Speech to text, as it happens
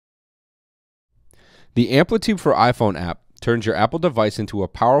The AmpliTube for iPhone app turns your Apple device into a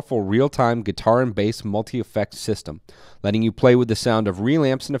powerful real-time guitar and bass multi-effect system, letting you play with the sound of real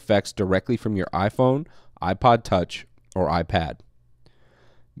amps and effects directly from your iPhone, iPod Touch, or iPad.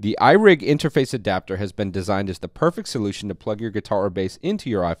 The iRig interface adapter has been designed as the perfect solution to plug your guitar or bass into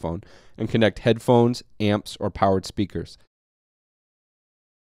your iPhone and connect headphones, amps, or powered speakers.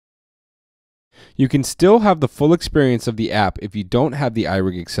 You can still have the full experience of the app if you don't have the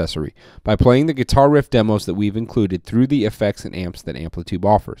iRig accessory by playing the guitar riff demos that we've included through the effects and amps that AmpliTube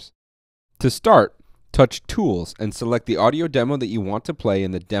offers. To start, touch Tools and select the audio demo that you want to play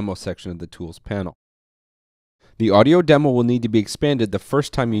in the Demo section of the Tools panel. The audio demo will need to be expanded the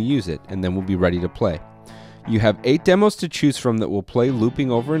first time you use it, and then will be ready to play. You have 8 demos to choose from that will play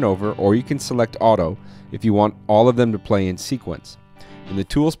looping over and over, or you can select Auto if you want all of them to play in sequence. In the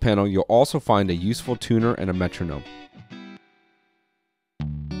Tools panel, you'll also find a useful tuner and a metronome.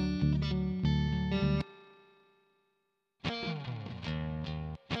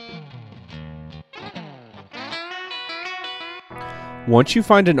 Once you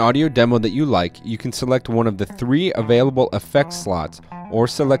find an audio demo that you like, you can select one of the 3 available effects slots or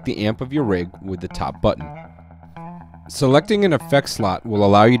select the amp of your rig with the top button. Selecting an effects slot will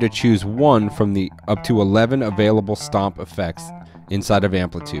allow you to choose one from the up to 11 available Stomp effects inside of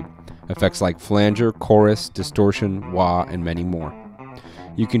AmpliTube. Effects like flanger, chorus, distortion, wah, and many more.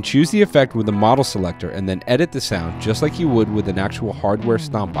 You can choose the effect with the model selector and then edit the sound just like you would with an actual hardware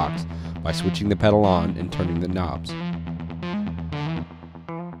Stomp box by switching the pedal on and turning the knobs.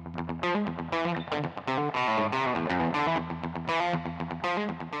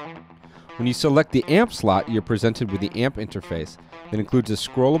 When you select the amp slot, you're presented with the amp interface that includes a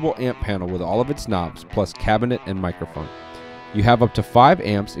scrollable amp panel with all of its knobs, plus cabinet and microphone. You have up to 5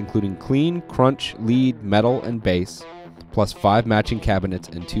 amps, including clean, crunch, lead, metal, and bass, plus 5 matching cabinets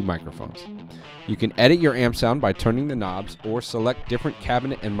and 2 microphones. You can edit your amp sound by turning the knobs or select different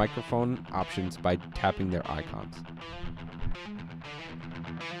cabinet and microphone options by tapping their icons.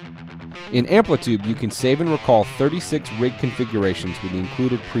 In AmpliTube, you can save and recall 36 rig configurations with the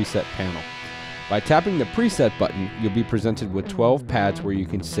included preset panel. By tapping the preset button, you'll be presented with 12 pads where you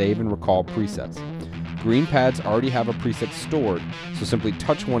can save and recall presets. Green pads already have a preset stored, so simply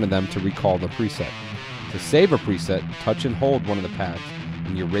touch one of them to recall the preset. To save a preset, touch and hold one of the pads,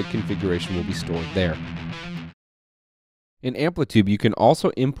 and your rig configuration will be stored there. In AmpliTube, you can also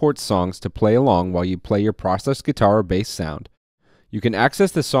import songs to play along while you play your processed guitar or bass sound. You can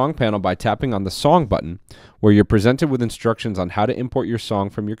access the song panel by tapping on the Song button, where you're presented with instructions on how to import your song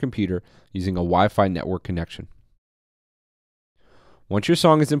from your computer using a Wi-Fi network connection. Once your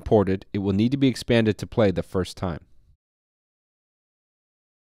song is imported, it will need to be expanded to play the first time.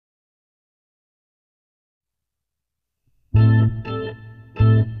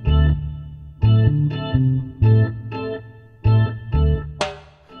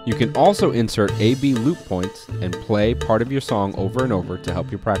 You can also insert A/B loop points and play part of your song over and over to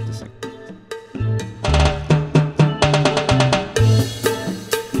help your practicing.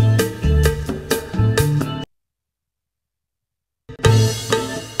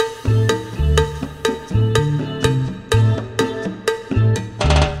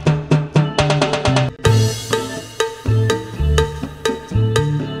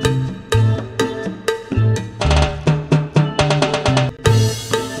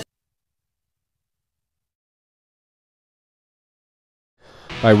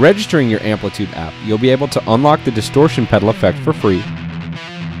 By registering your AmpliTube app, you'll be able to unlock the distortion pedal effect for free.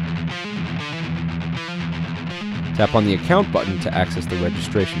 Tap on the account button to access the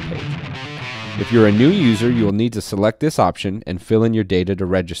registration page. If you're a new user, you will need to select this option and fill in your data to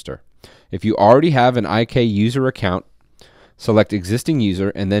register. If you already have an IK user account, select existing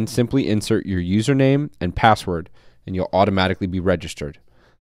user and then simply insert your username and password and you'll automatically be registered.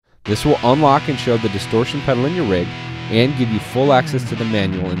 This will unlock and show the distortion pedal in your rig and give you full access to the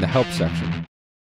manual in the help section.